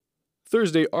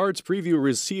Thursday Arts Preview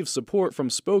receives support from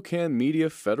Spokane Media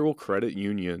Federal Credit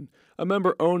Union, a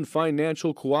member-owned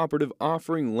financial cooperative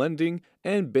offering lending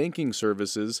and banking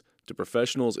services to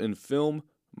professionals in film,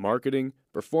 marketing,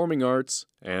 performing arts,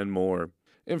 and more.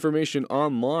 Information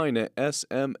online at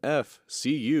smfcu.org.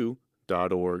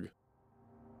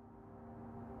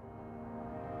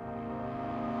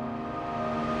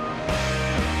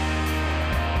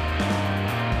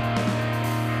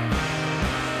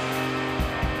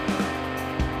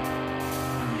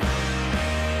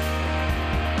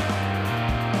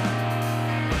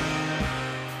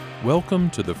 Welcome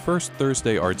to the first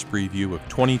Thursday Arts Preview of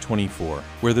 2024,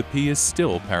 where the P is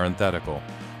still parenthetical.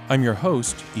 I'm your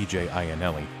host, E.J.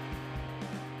 Iannelli.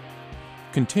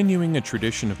 Continuing a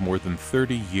tradition of more than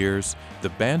 30 years, the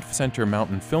Banff Center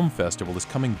Mountain Film Festival is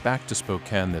coming back to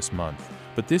Spokane this month,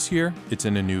 but this year it's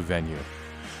in a new venue.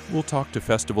 We'll talk to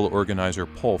festival organizer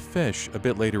Paul Fish a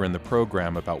bit later in the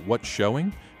program about what's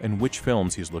showing and which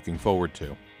films he's looking forward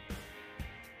to.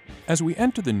 As we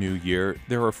enter the new year,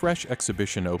 there are fresh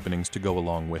exhibition openings to go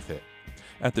along with it.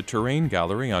 At the Terrain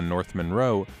Gallery on North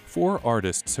Monroe, 4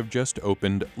 artists have just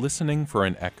opened Listening for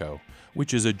an Echo,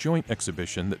 which is a joint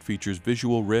exhibition that features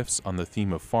visual riffs on the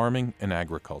theme of farming and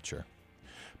agriculture.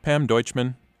 Pam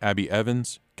Deutschman, Abby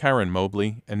Evans, Karen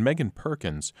Mobley, and Megan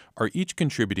Perkins are each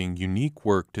contributing unique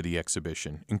work to the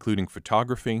exhibition, including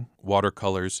photography,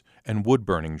 watercolors, and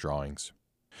wood-burning drawings.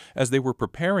 As they were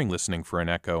preparing Listening for an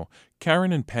Echo,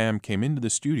 Karen and Pam came into the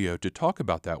studio to talk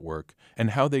about that work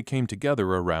and how they came together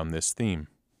around this theme.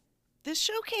 This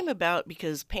show came about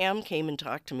because Pam came and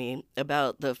talked to me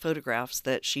about the photographs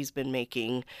that she's been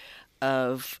making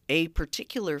of a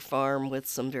particular farm with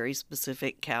some very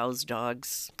specific cows,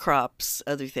 dogs, crops,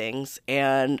 other things.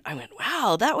 And I went,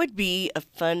 wow, that would be a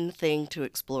fun thing to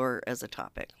explore as a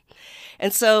topic.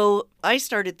 And so I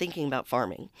started thinking about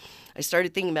farming. I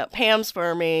started thinking about Pam's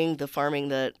farming, the farming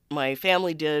that my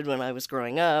family did when I was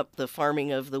growing up, the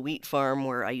farming of the wheat farm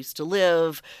where I used to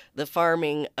live, the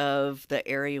farming of the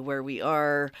area where we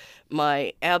are,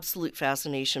 my absolute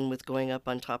fascination with going up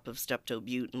on top of Steptoe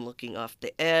Butte and looking off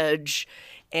the edge.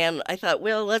 And I thought,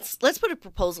 well, let's put a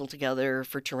proposal together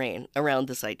for Terrain around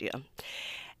this idea.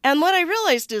 And what I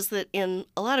realized is that in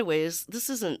a lot of ways,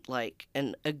 this isn't like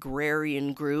an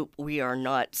agrarian group. We are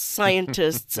not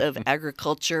scientists of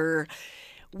agriculture.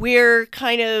 We're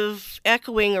kind of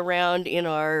echoing around in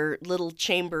our little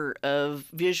chamber of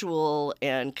visual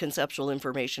and conceptual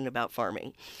information about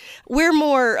farming. We're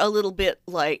more a little bit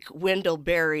like Wendell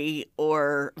Berry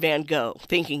or Van Gogh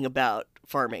thinking about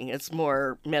farming. It's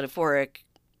more metaphoric.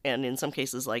 And in some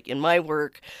cases, like in my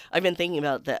work, I've been thinking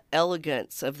about the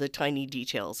elegance of the tiny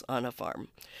details on a farm.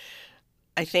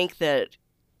 I think that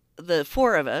the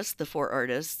 4 of us, the 4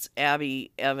 artists,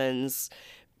 Abby Evans,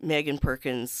 Megan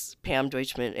Perkins, Pam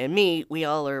Deutschman, and me, we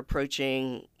all are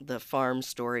approaching the farm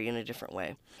story in a different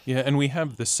way. Yeah, and we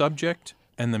have the subject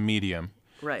and the medium.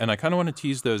 Right. And I kind of want to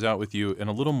tease those out with you in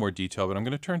a little more detail, but I'm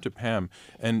going to turn to Pam.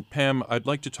 And Pam, I'd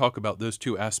like to talk about those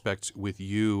 2 aspects with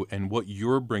you and what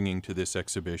you're bringing to this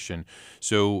exhibition.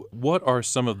 So what are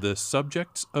some of the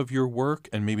subjects of your work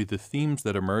and maybe the themes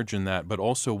that emerge in that, but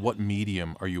also what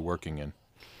medium are you working in?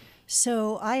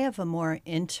 So I have a more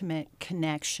intimate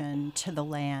connection to the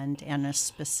land and a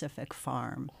specific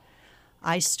farm.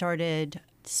 I started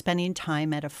spending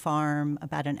time at a farm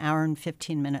about an hour and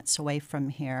 15 minutes away from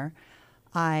here.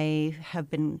 I have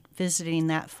been visiting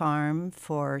that farm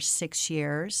for 6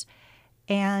 years,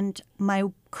 and my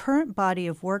current body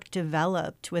of work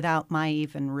developed without my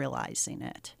even realizing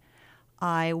it.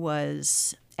 I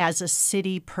was, as a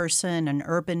city person, an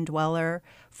urban dweller,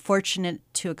 fortunate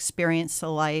to experience a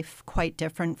life quite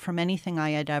different from anything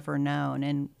I had ever known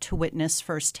and to witness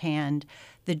firsthand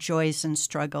the joys and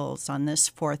struggles on this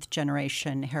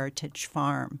 4th-generation heritage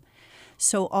farm.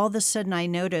 So all of a sudden I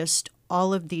noticed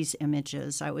all of these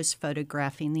images. I was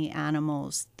photographing the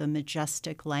animals, the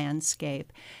majestic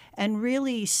landscape, and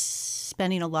really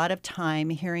spending a lot of time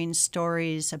hearing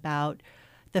stories about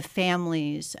the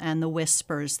families and the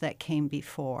whispers that came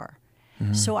before.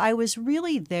 Mm-hmm. So I was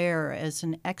really there as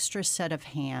an extra set of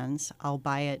hands,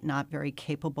 albeit not very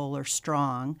capable or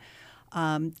strong.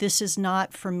 This is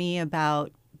not for me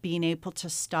about being able to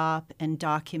stop and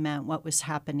document what was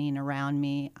happening around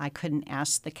me. I couldn't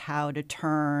ask the cow to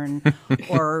turn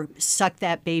or suck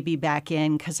that baby back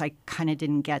in because I kind of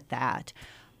didn't get that.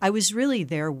 I was really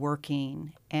there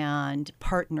working and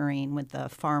partnering with the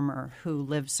farmer who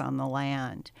lives on the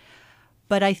land.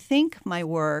 But I think my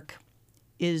work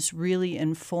is really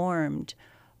informed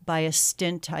by a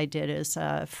stint I did as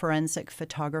a forensic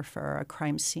photographer, a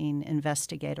crime scene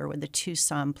investigator with the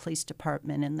Tucson Police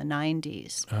Department in the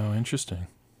 90s. Oh, interesting.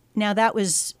 Now, that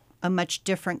was a much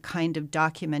different kind of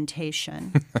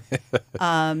documentation.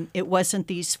 It wasn't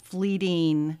these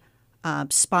fleeting,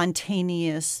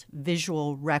 spontaneous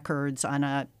visual records on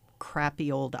a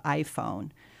crappy old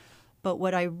iPhone. But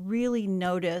what I really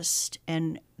noticed,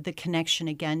 and the connection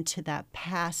again to that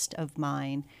past of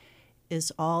mine,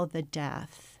 is all the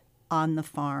death on the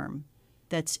farm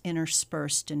that's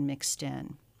interspersed and mixed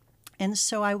in. And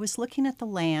so I was looking at the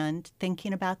land,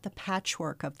 thinking about the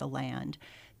patchwork of the land,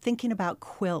 thinking about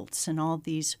quilts and all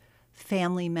these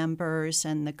family members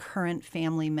and the current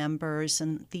family members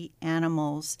and the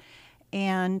animals.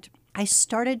 And I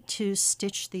started to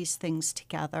stitch these things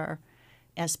together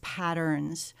as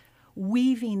patterns,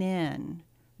 weaving in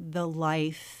the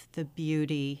life, the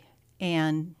beauty,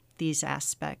 and these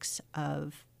aspects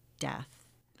of death.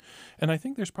 And I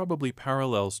think there's probably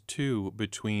parallels, too,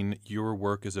 between your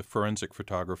work as a forensic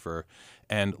photographer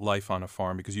and life on a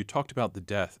farm, because you talked about the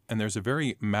death, and there's a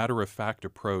very matter-of-fact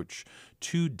approach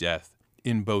to death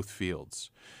in both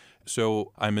fields.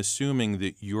 So I'm assuming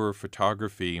that your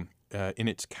photography, in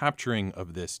its capturing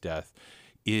of this death,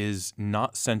 is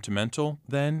not sentimental,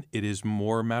 then? It is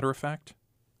more matter-of-fact?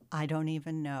 I don't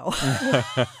even know.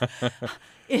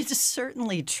 It's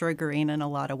certainly triggering in a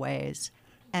lot of ways.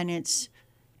 And it's,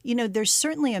 you know, there's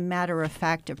certainly a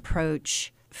matter-of-fact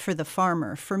approach for the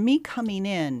farmer. For me coming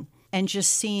in and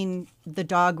just seeing the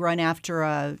dog run after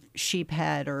a sheep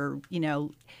head or, you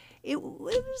know,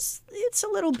 it's a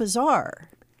little bizarre.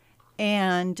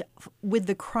 And with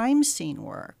the crime scene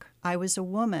work, I was a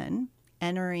woman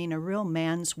entering a real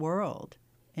man's world.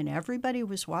 And everybody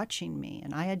was watching me,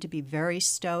 and I had to be very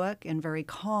stoic and very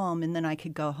calm, and then I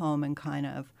could go home and kind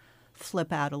of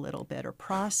flip out a little bit or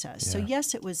process. Yeah. So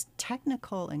yes, it was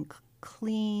technical and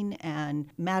clean and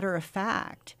matter of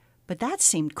fact, but that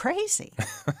seemed crazy.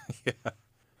 Yeah.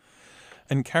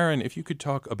 And Karen, if you could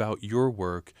talk about your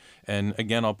work, and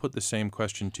again, I'll put the same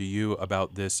question to you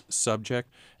about this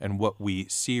subject and what we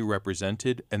see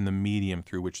represented and the medium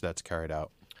through which that's carried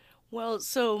out. Well,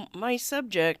 so my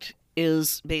subject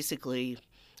is basically,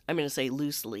 I'm going to say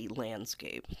loosely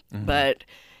landscape, but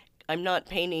I'm not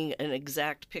painting an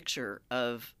exact picture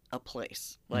of a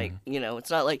place. Like, you know, it's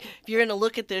not like if you're going to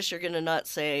look at this, you're going to not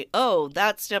say, oh,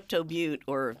 that's Steptoe Butte,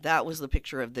 or that was the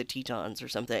picture of the Tetons or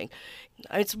something.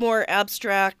 It's more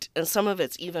abstract, and some of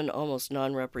it's even almost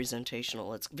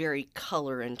non-representational. It's very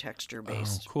color and texture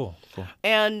based. Oh, cool.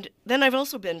 And then I've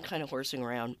also been kind of horsing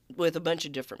around with a bunch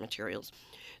of different materials.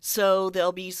 So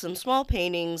there'll be some small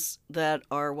paintings that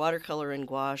are watercolor and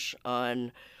gouache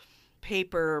on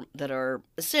paper that are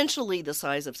essentially the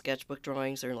size of sketchbook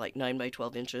drawings. They're like 9 by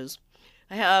 12 inches.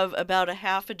 I have about a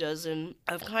half a dozen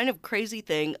of kind of crazy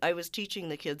thing. I was teaching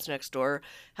the kids next door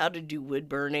how to do wood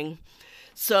burning.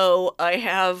 So I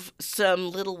have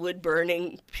some little wood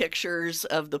burning pictures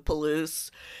of the Palouse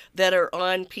that are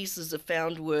on pieces of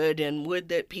found wood and wood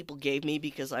that people gave me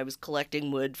because I was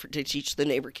collecting wood to teach the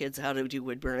neighbor kids how to do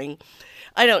wood burning.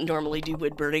 I don't normally do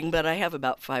wood burning, but I have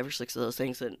about 5 or 6 of those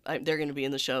things that they're going to be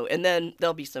in the show. And then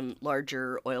there'll be some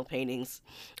larger oil paintings.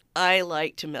 I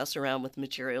like to mess around with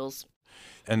materials.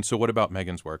 And so what about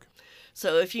Megan's work?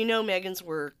 So if you know Megan's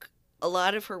work, a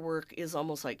lot of her work is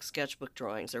almost like sketchbook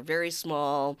drawings. They're very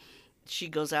small. She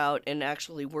goes out and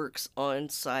actually works on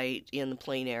site in the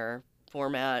plein air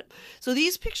format. So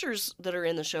these pictures that are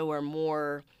in the show are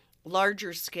more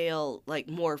larger scale, like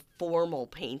more formal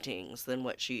paintings than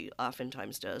what she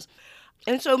oftentimes does.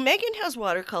 And so Megan has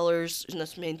watercolors, and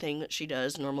that's the main thing that she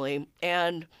does normally.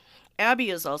 And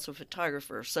Abby is also a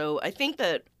photographer. So I think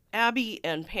that Abby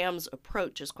and Pam's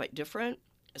approach is quite different.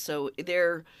 So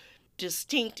they're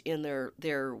distinct in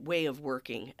their way of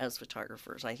working as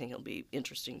photographers. I think it'll be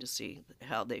interesting to see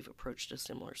how they've approached a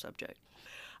similar subject.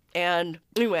 And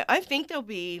anyway, I think there'll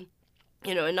be,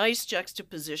 you know, a nice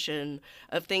juxtaposition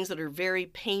of things that are very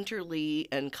painterly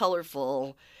and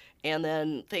colorful, and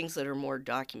then things that are more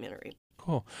documentary.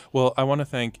 Cool. Well, I want to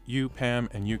thank you, Pam,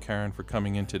 and you, Karen, for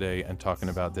coming in today and talking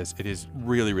about this. It is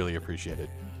really, really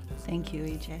appreciated. Thank you,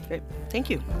 EJ. Great.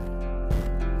 Thank you.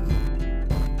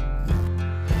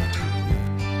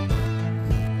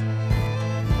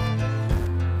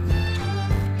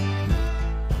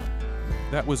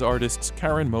 That was artists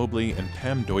Karen Mobley and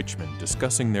Pam Deutschman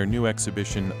discussing their new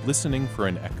exhibition, Listening for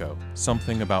an Echo,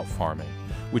 Something About Farming,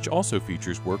 which also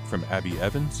features work from Abby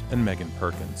Evans and Megan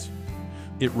Perkins.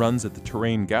 It runs at the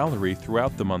Terrain Gallery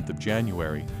throughout the month of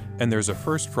January, and there's a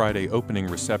First Friday opening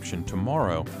reception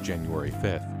tomorrow, January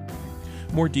 5th.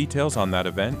 More details on that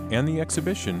event and the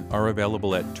exhibition are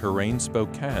available at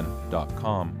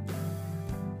terrainspokane.com.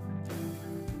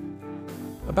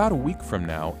 About a week from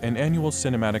now, an annual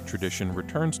cinematic tradition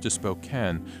returns to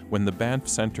Spokane when the Banff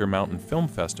Center Mountain Film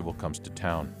Festival comes to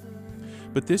town.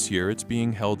 But this year it's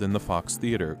being held in the Fox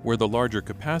Theater, where the larger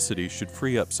capacity should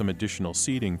free up some additional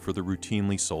seating for the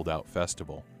routinely sold-out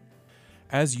festival.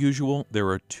 As usual, there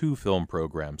are 2 film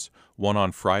programs, one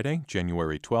on Friday,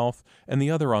 January 12th, and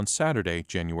the other on Saturday,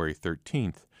 January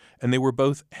 13th, and they were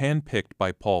both hand-picked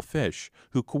by Paul Fish,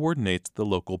 who coordinates the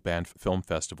local Banff Film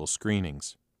Festival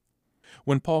screenings.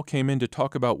 When Paul came in to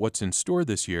talk about what's in store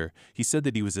this year, he said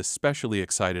that he was especially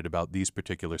excited about these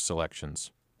particular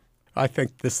selections. I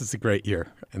think this is a great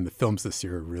year, and the films this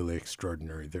year are really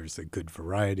extraordinary. There's a good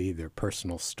variety. They're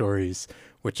personal stories,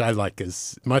 which I like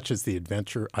as much as the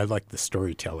adventure. I like the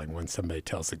storytelling when somebody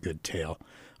tells a good tale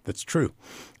that's true,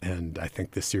 and I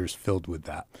think this year's filled with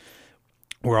that.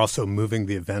 We're also moving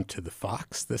the event to the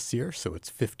Fox this year, so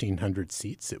it's 1,500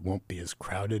 seats. It won't be as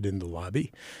crowded in the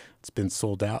lobby. It's been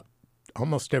sold out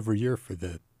almost every year for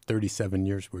the 37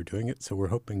 years we're doing it, so we're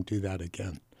hoping to do that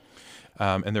again.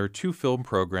 And there are 2 film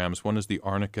programs. One is the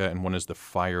Arnica and one is the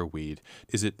Fireweed.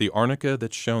 Is it the Arnica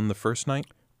that's shown the first night?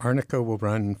 Arnica will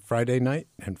run Friday night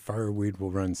and Fireweed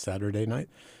will run Saturday night.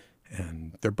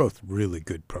 And they're both really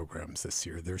good programs this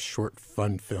year. There's short,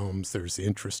 fun films. There's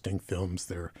interesting films.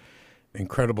 There are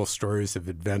incredible stories of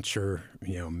adventure,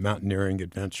 mountaineering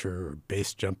adventure or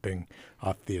base jumping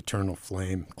off the eternal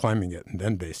flame, climbing it and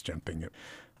then base jumping it.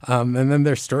 And then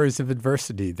there's stories of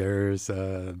adversity. There's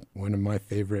one of my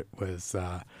favorite was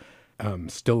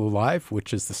Still Alive,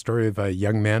 which is the story of a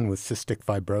young man with cystic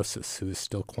fibrosis who is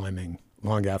still climbing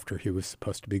long after he was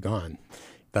supposed to be gone.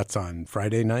 That's on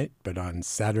Friday night, but on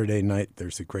Saturday night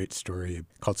there's a great story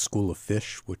called School of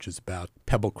Fish, which is about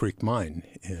Pebble Creek Mine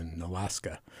in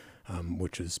Alaska,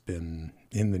 which has been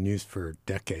in the news for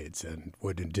decades, and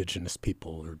what indigenous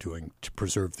people are doing to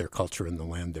preserve their culture in the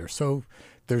land there. So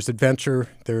there's adventure.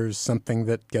 There's something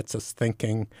that gets us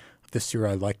thinking. This year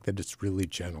I like that it's really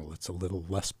gentle. It's a little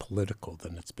less political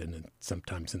than it's been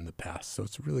sometimes in the past. So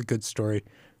it's a really good story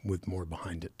with more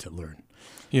behind it to learn.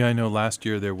 Yeah, I know last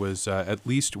year there was at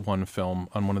least one film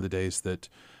on one of the days that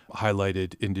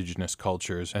highlighted indigenous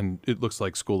cultures, and it looks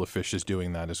like School of Fish is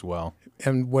doing that as well.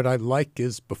 And what I like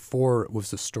is before it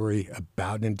was a story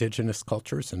about indigenous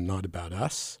cultures and not about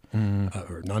us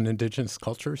or non-indigenous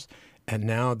cultures, and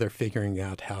now they're figuring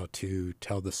out how to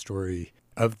tell the story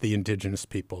of the indigenous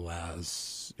people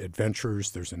as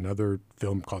adventurers. There's another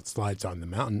film called Slides on the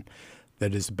Mountain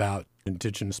that is about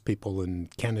indigenous people in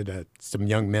Canada, some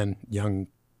young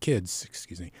kids,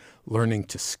 learning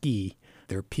to ski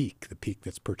their peak, the peak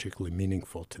that's particularly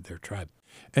meaningful to their tribe.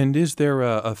 And is there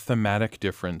a thematic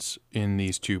difference in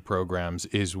these 2 programs?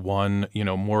 Is one,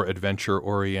 more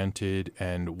adventure-oriented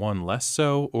and one less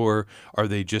so, or are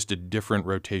they just a different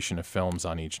rotation of films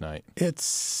on each night?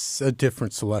 It's a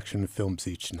different selection of films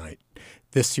each night.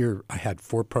 This year I had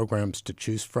 4 programs to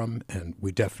choose from, and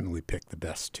we definitely picked the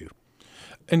best 2.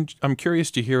 And I'm curious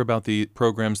to hear about the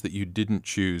programs that you didn't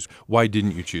choose. Why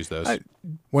didn't you choose those?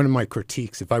 One of my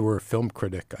critiques, if I were a film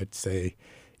critic, I'd say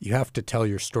you have to tell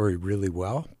your story really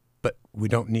well, but we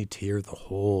don't need to hear the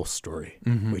whole story.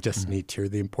 We just need to hear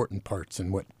the important parts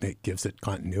and what gives it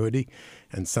continuity.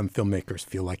 And some filmmakers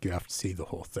feel like you have to see the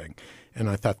whole thing. And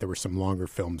I thought there were some longer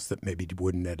films that maybe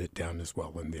wouldn't edit down as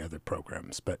well in the other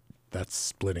programs. But that's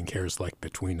splitting hairs like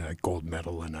between a gold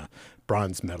medal and a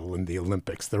bronze medal in the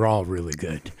Olympics. They're all really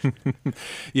good.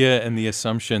 Yeah, and the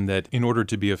assumption that in order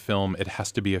to be a film, it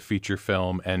has to be a feature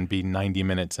film and be 90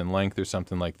 minutes in length or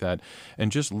something like that.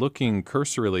 And just looking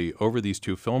cursorily over these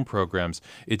 2 film programs,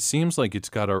 it seems like it's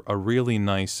got a really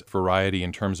nice variety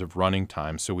in terms of running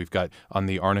time. So we've got, on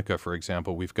the Arnica, for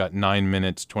example, we've got 9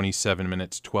 minutes, 27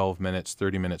 minutes, 12 minutes,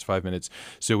 30 minutes, 5 minutes.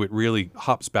 So it really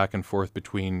hops back and forth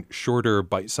between shorter,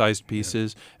 bite-sized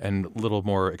pieces and little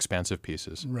more expansive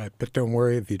pieces. Right, but don't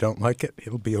worry, if you don't like it,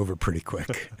 it'll be over pretty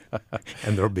quick.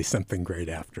 And there'll be something great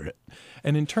after it.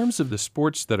 And in terms of the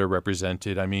sports that are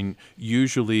represented, I mean,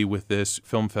 usually with this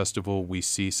film festival, we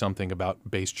see something about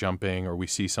base jumping or we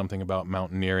see something about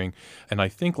mountaineering. And I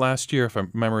think last year, if my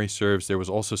memory serves, there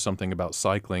was also something about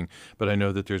cycling. But I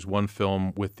know that there's one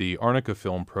film with the Arnica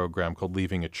film program called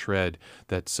Leaving a Tread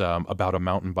that's about a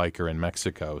mountain biker in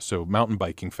Mexico. So mountain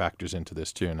biking factors into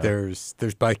this too, no?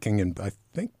 There's biking in, I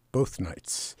think, both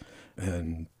nights.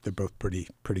 And they're both pretty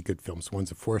good films.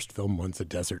 One's a forest film, one's a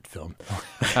desert film.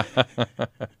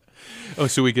 Oh,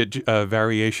 so we get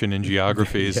variation in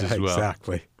geographies as well.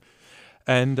 Exactly.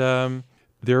 And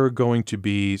there are going to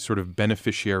be sort of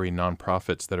beneficiary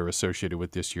nonprofits that are associated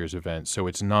with this year's event. So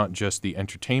it's not just the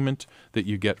entertainment that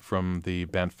you get from the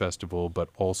Banff Festival, but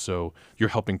also you're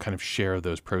helping kind of share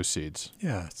those proceeds.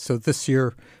 Yeah. So this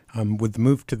year, with the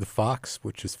move to the Fox,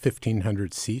 which is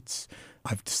 1,500 seats,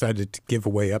 I've decided to give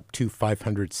away up to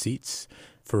 500 seats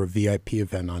for a VIP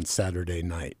event on Saturday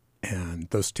night. And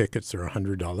those tickets are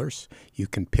 $100. You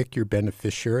can pick your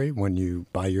beneficiary when you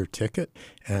buy your ticket,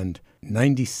 and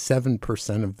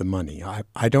 97% of the money,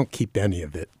 I don't keep any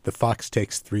of it. The Fox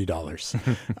takes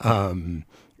 $3.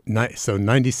 So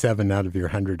 97 out of your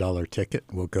 $100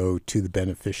 ticket will go to the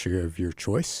beneficiary of your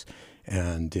choice.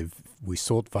 And if we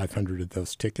sold 500 of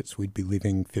those tickets, we'd be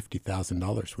leaving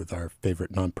 $50,000 with our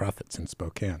favorite nonprofits in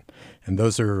Spokane. And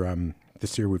those are,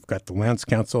 this year we've got the Lands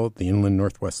Council, the Inland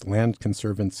Northwest Land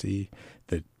Conservancy,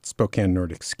 the Spokane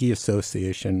Nordic Ski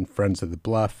Association, Friends of the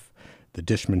Bluff, the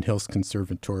Deutschman Hills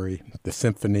Conservatory, the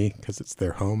Symphony, because it's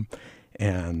their home,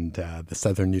 and the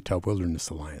Southern Utah Wilderness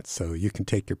Alliance. So you can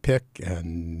take your pick,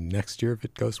 and next year, if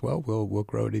it goes well, we'll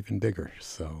grow it even bigger.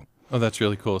 So. Oh, that's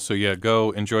really cool. So yeah,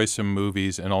 go enjoy some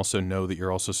movies and also know that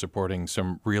you're also supporting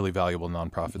some really valuable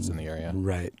nonprofits in the area.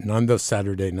 Right. And on those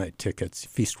Saturday night tickets,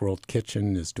 Feast World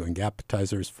Kitchen is doing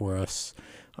appetizers for us,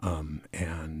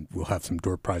 and we'll have some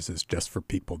door prizes just for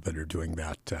people that are doing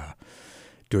that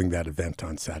event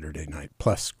on Saturday night,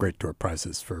 plus great door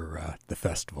prizes for the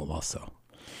festival also.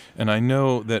 And I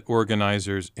know that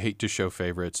organizers hate to show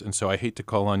favorites, and so I hate to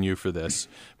call on you for this,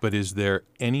 but is there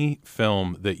any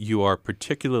film that you are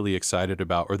particularly excited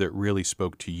about or that really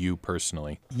spoke to you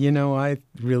personally? You know, I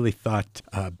really thought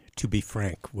To Be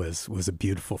Frank was a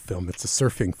beautiful film. It's a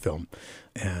surfing film,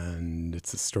 and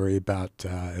it's a story about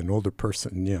an older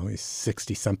person. You know, he's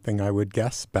 60-something, I would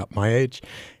guess, about my age,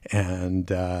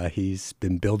 and he's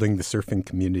been building the surfing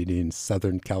community in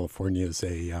Southern California as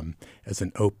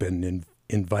an open and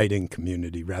inviting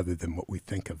community rather than what we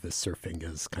think of as surfing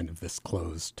as kind of this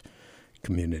closed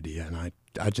community. And I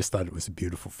just thought it was a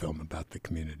beautiful film about the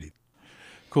community.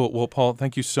 Cool. Well, Paul,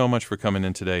 thank you so much for coming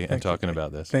in today and talking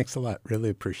about this. Thanks a lot. Really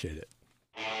appreciate it.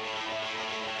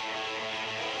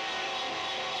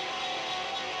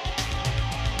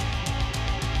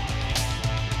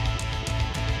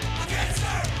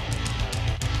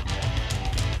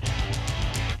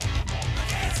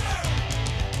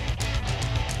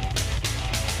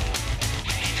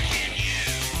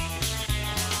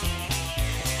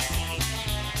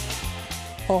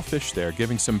 Paul Fish there,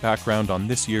 giving some background on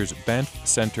this year's Banff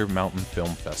Center Mountain Film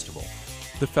Festival.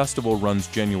 The festival runs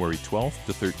January 12th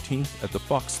to 13th at the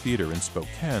Fox Theater in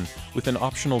Spokane with an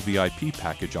optional VIP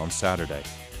package on Saturday.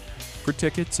 For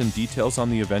tickets and details on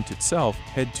the event itself,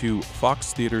 head to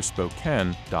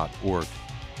foxtheaterspokane.org.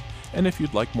 And if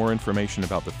you'd like more information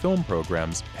about the film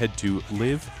programs, head to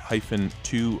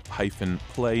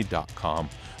live-to-play.com,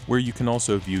 where you can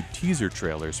also view teaser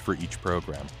trailers for each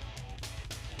program.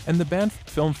 And the Banff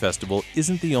Film Festival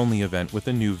isn't the only event with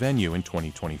a new venue in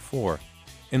 2024.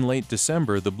 In late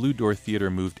December, the Blue Door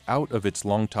Theater moved out of its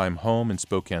longtime home in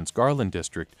Spokane's Garland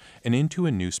District and into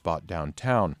a new spot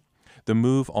downtown. The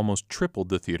move almost tripled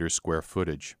the theater's square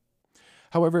footage.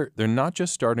 However, they're not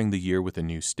just starting the year with a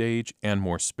new stage and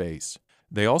more space.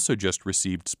 They also just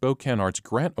received Spokane Arts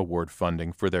Grant Award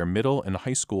funding for their middle and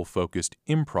high school-focused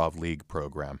Improv League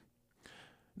program.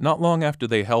 Not long after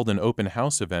they held an open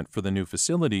house event for the new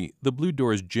facility, the Blue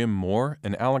Doors' Jim Mohr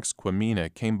and Alex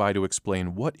Kwamina came by to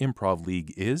explain what Improv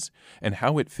League is and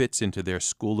how it fits into their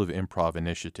School of Improv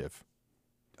initiative.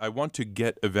 I want to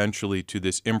get eventually to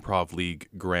this Improv League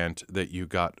grant that you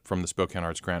got from the Spokane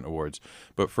Arts Grant Awards.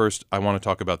 But first, I want to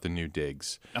talk about the new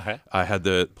digs. Okay. I had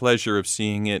the pleasure of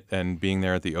seeing it and being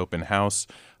there at the open house.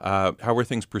 How are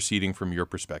things proceeding from your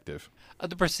perspective?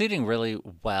 They're proceeding really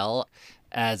well.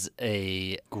 As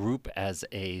a group, as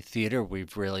a theater,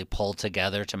 we've really pulled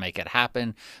together to make it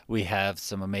happen. We have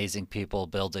some amazing people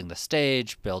building the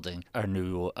stage, building our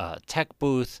new tech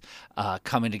booth,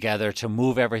 coming together to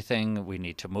move everything we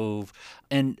need to move.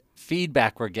 And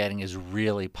feedback we're getting is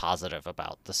really positive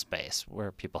about the space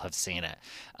where people have seen it.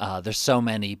 There's so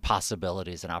many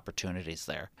possibilities and opportunities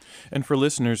there. And for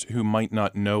listeners who might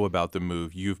not know about the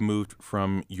move, you've moved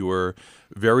from your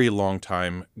very long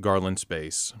time Garland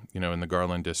space, in the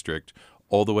Garland district,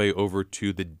 all the way over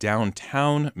to the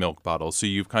downtown Milk Bottle. So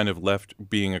you've kind of left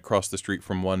being across the street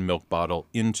from one Milk Bottle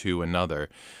into another.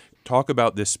 Talk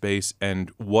about this space and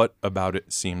what about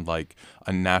it seemed like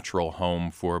a natural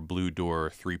home for Blue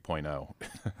Door 3.0.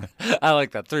 I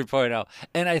like that, 3.0.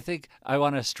 And I think I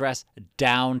want to stress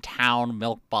downtown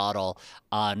Milk Bottle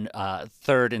on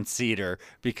 3rd and Cedar,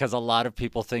 because a lot of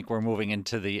people think we're moving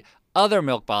into the other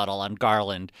milk bottle on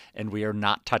Garland, and we are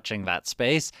not touching that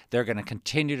space. They're going to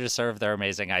continue to serve their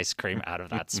amazing ice cream out of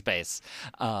that space.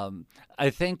 I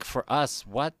think for us,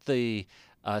 what the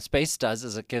space does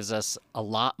is it gives us a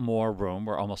lot more room.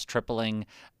 We're almost tripling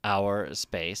our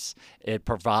space. It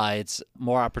provides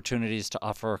more opportunities to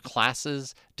offer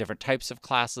classes, different types of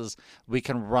classes. We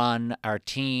can run our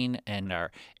teen and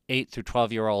our 8 through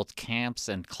 12-year-old camps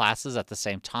and classes at the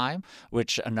same time,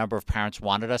 which a number of parents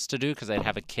wanted us to do because they'd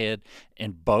have a kid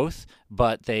in both,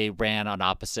 but they ran on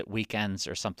opposite weekends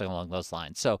or something along those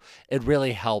lines. So it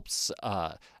really helps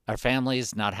our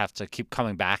families not have to keep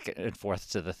coming back and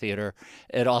forth to the theater.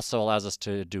 It also allows us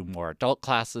to do more adult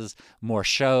classes, more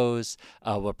shows.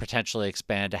 We'll potentially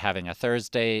expand to having a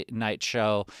Thursday night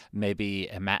show, maybe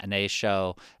a matinee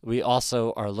show. We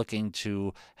also are looking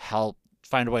to help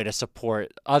find a way to support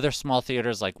other small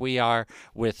theaters like we are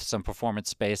with some performance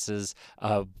spaces.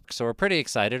 So we're pretty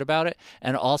excited about it.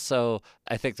 And also,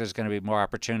 I think there's going to be more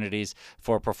opportunities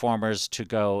for performers to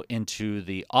go into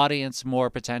the audience more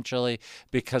potentially,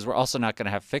 because we're also not going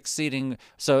to have fixed seating.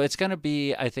 So it's going to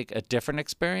be, I think, a different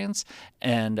experience.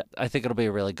 And I think it'll be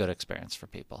a really good experience for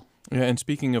people. Yeah, and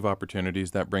speaking of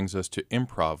opportunities, that brings us to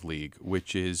Improv League,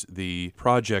 which is the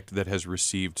project that has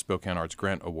received Spokane Arts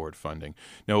Grant Award funding.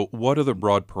 Now, what are the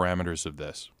broad parameters of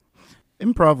this?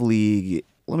 Improv League,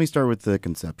 let me start with the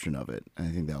conception of it. I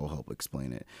think that will help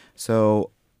explain it.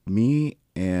 So me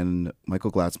and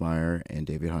Michael Glatzmeyer and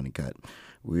David Honeycutt,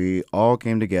 we all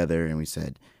came together and we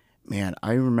said, man,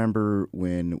 I remember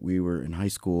when we were in high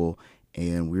school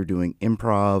and we were doing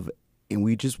improv, and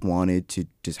we just wanted to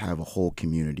just have a whole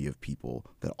community of people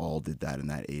that all did that in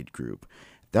that age group.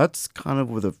 That's kind of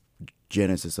where the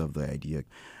genesis of the idea,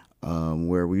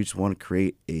 where we just want to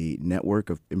create a network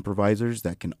of improvisers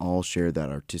that can all share that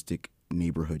artistic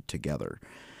neighborhood together.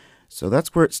 So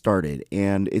that's where it started,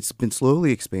 and it's been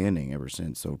slowly expanding ever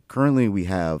since. So currently we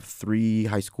have 3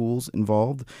 high schools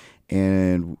involved,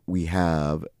 and we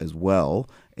have as well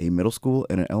a middle school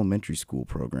and an elementary school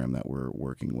program that we're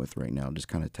working with right now, just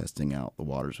kind of testing out the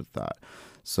waters with that.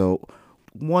 So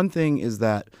one thing is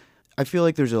that I feel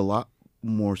like there's a lot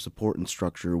more support and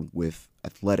structure with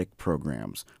athletic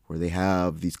programs where they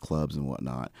have these clubs and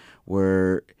whatnot,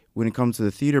 where when it comes to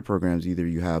the theater programs, either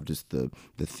you have just the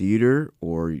theater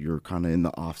or you're kind of in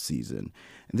the off season.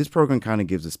 And this program kind of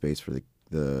gives a space for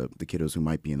the kiddos who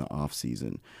might be in the off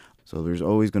season. So there's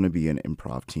always going to be an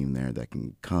improv team there that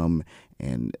can come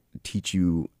and teach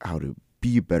you how to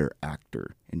be a better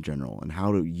actor in general and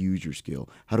how to use your skill.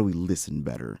 How do we listen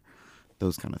better?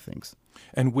 Those kind of things.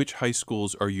 And which high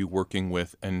schools are you working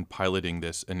with and piloting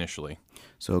this initially?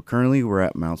 So currently we're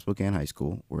at Mount Spokane High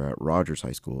School, we're at Rogers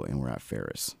High School, and we're at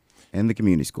Ferris. And the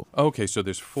community school. Okay, so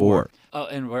there's 4. Oh,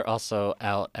 and we're also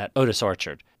out at Otis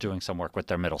Orchard doing some work with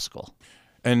their middle school.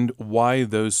 And why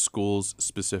those schools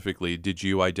specifically? Did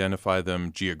you identify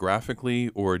them geographically,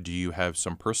 or do you have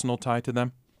some personal tie to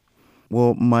them?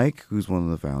 Well, Mike, who's one of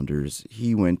the founders,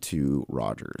 he went to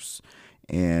Rogers.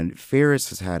 And Ferris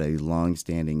has had a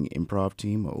long-standing improv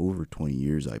team, over 20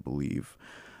 years, I believe.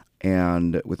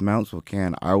 And with Mount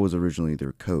Spokane, I was originally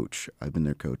their coach. I've been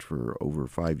their coach for over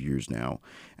 5 years now.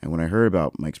 And when I heard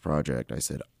about Mike's project, I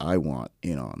said, I want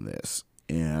in on this.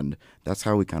 And that's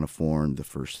how we kind of formed the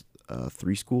first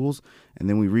 3 schools. And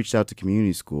then we reached out to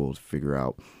community schools to figure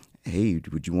out, hey,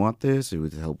 would you want this? It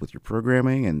would help with your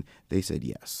programming. And they said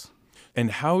yes.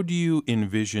 And how do you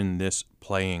envision this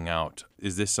playing out?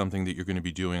 Is this something that you're going to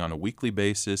be doing on a weekly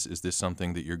basis? Is this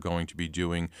something that you're going to be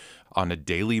doing on a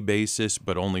daily basis,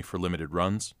 but only for limited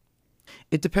runs?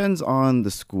 It depends on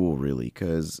the school, really,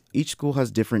 because each school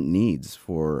has different needs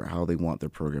for how they want their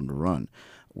program to run.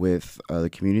 With the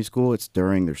community school, it's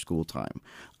during their school time.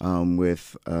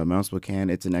 With Mount Spokane,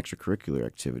 it's an extracurricular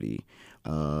activity.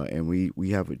 And we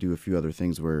have to do a few other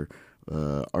things where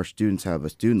our students have a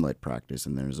student-led practice,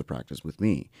 and there's a practice with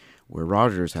me. Where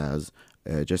Rogers has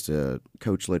just a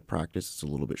coach-led practice, it's a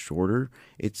little bit shorter.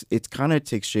 It's kind of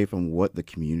takes shape on what the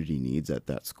community needs at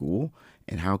that school,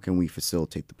 and how can we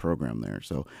facilitate the program there.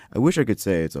 So I wish I could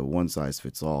say it's a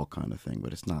one-size-fits-all kind of thing,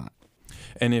 but it's not.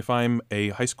 And if I'm a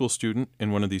high school student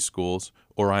in one of these schools,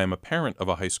 or I am a parent of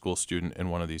a high school student in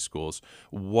one of these schools,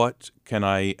 what can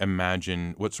I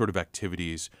imagine, what sort of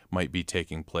activities might be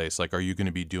taking place? Like, are you going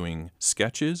to be doing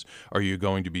sketches? Are you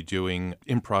going to be doing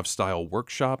improv-style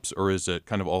workshops, or is it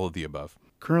kind of all of the above?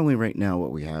 Currently, right now,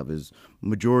 what we have is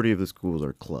majority of the schools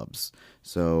are clubs.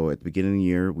 So at the beginning of the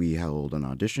year, we held an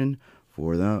audition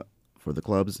for the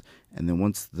clubs, and then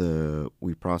once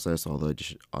we process all the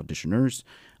auditioners,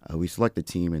 we select a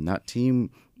team, and that team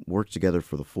works together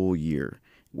for the full year.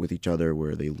 with each other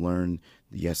where they learn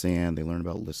the yes and, they learn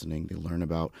about listening, they learn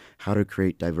about how to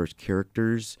create diverse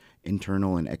characters,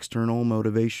 internal and external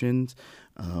motivations.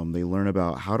 They learn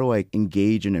about how do I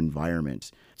engage an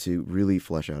environment to really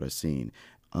flesh out a scene.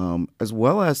 As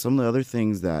well as some of the other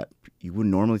things that you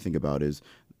wouldn't normally think about is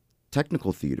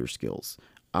technical theater skills.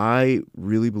 I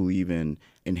really believe in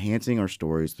enhancing our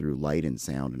stories through light and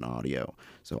sound and audio.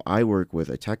 So I work with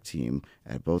a tech team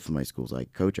at both of my schools I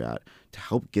coach at to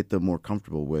help get them more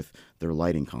comfortable with their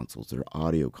lighting consoles, their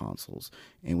audio consoles.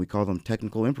 And we call them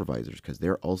technical improvisers because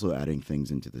they're also adding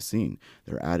things into the scene.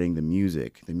 They're adding the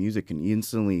music. The music can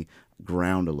instantly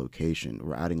ground a location.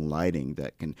 We're adding lighting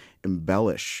that can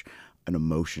embellish an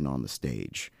emotion on the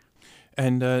stage.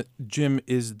 And Jim,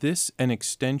 is this an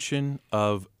extension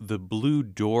of the Blue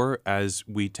Door as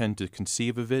we tend to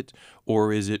conceive of it,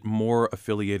 or is it more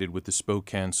affiliated with the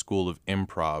Spokane School of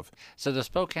Improv? So the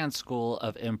Spokane School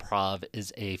of Improv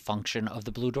is a function of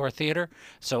the Blue Door Theater.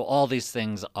 So all these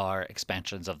things are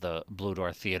expansions of the Blue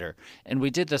Door Theater. And we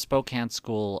did the Spokane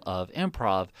School of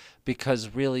Improv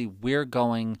because really we're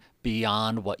going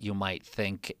beyond what you might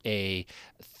think a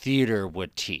theater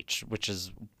would teach, which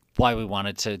is why we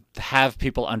wanted to have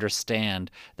people understand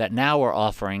that now we're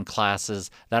offering classes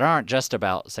that aren't just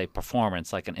about, say,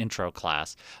 performance, like an intro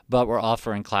class, but we're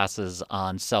offering classes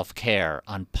on self-care,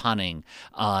 on punning,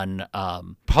 on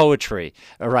poetry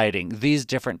writing, these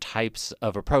different types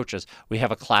of approaches. We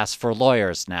have a class for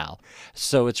lawyers now.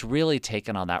 So it's really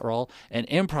taken on that role. And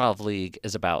Improv League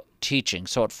is about teaching.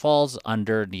 So it falls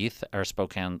underneath our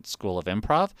Spokane School of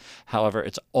Improv. However,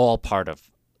 it's all part of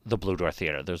the Blue Door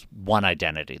Theater. There's one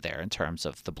identity there in terms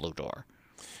of the Blue Door.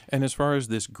 And as far as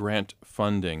this grant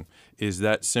funding, is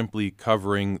that simply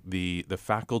covering the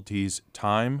faculty's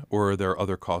time, or are there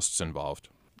other costs involved?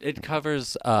 It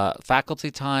covers faculty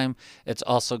time. It's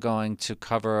also going to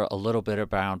cover a little bit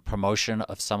around promotion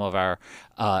of some of our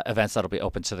events that'll be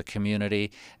open to the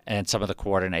community and some of the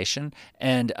coordination.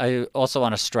 And I also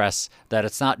want to stress that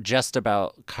it's not just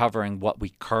about covering what we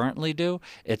currently do.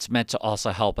 It's meant to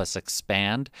also help us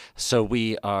expand. So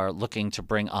we are looking to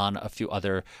bring on a few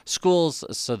other schools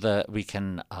so that we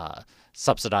can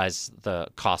subsidize the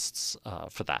costs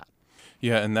for that.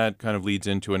 Yeah, and that kind of leads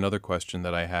into another question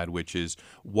that I had, which is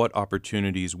what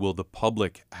opportunities will the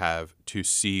public have to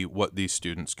see what these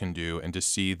students can do and to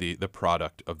see the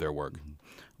product of their work?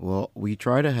 Well, we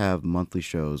try to have monthly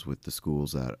shows with the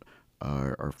schools that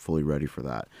are fully ready for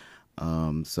that.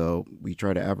 So we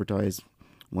try to advertise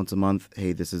once a month,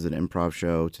 hey, this is an improv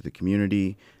show to the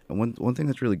community. And one thing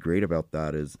that's really great about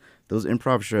that is those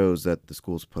improv shows that the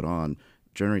schools put on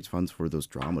generates funds for those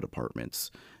drama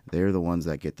departments. They're the ones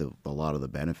that get a lot of the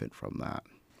benefit from that.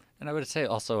 And I would say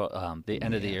also the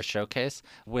end of the year showcase,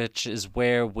 which is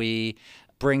where we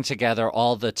bring together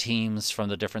all the teams from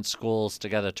the different schools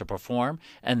together to perform.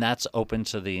 And that's open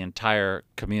to the entire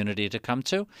community to come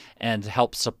to and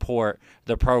help support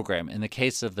the program. In the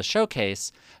case of the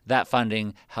showcase, that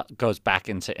funding goes back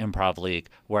into Improv League,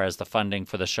 whereas the funding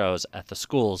for the shows at the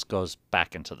schools goes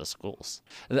back into the schools.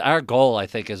 Our goal, I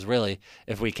think, is really,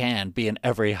 if we can, be in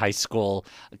every high school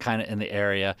kind of in the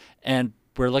area. And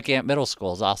we're looking at middle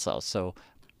schools also. So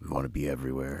we want to be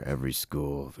everywhere, every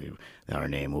school. Our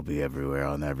name will be everywhere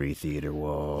on every theater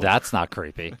wall. That's not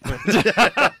creepy.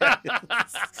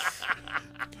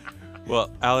 Well,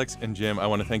 Alex and Jim, I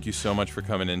want to thank you so much for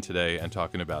coming in today and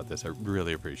talking about this. I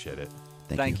really appreciate it.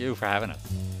 Thank you for having us.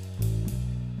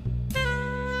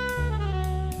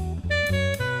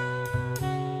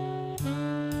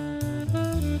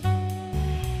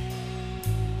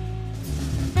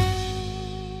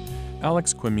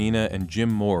 Alex Kwamina and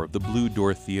Jim Mohr of the Blue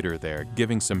Door Theater there,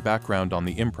 giving some background on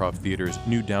the Improv Theater's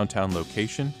new downtown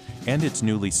location and its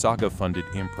newly Saga-funded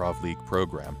Improv League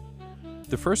program.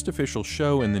 The first official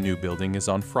show in the new building is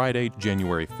on Friday,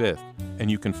 January 5th,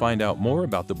 and you can find out more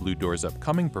about the Blue Door's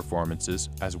upcoming performances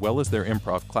as well as their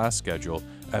improv class schedule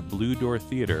at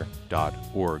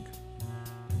bluedoortheater.org.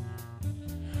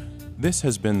 This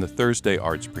has been the Thursday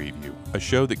Arts Preview, a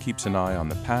show that keeps an eye on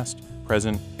the past,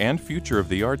 present, and future of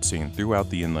the art scene throughout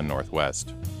the Inland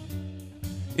Northwest.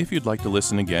 If you'd like to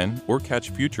listen again or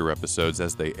catch future episodes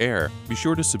as they air, be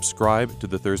sure to subscribe to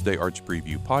the Thursday Arts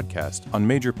Preview podcast on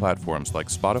major platforms like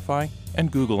Spotify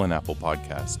and Google and Apple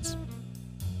Podcasts.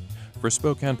 For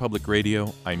Spokane Public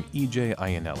Radio, I'm E.J.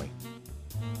 Iannelli.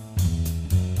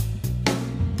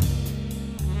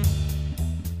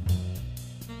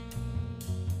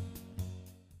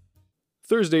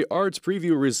 Thursday Arts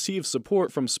Preview receives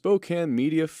support from Spokane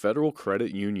Media Federal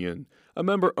Credit Union, a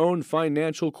member-owned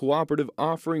financial cooperative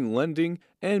offering lending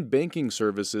and banking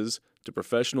services to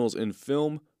professionals in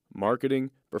film,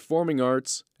 marketing, performing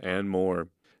arts, and more.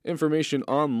 Information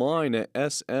online at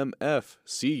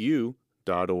smfcu.org.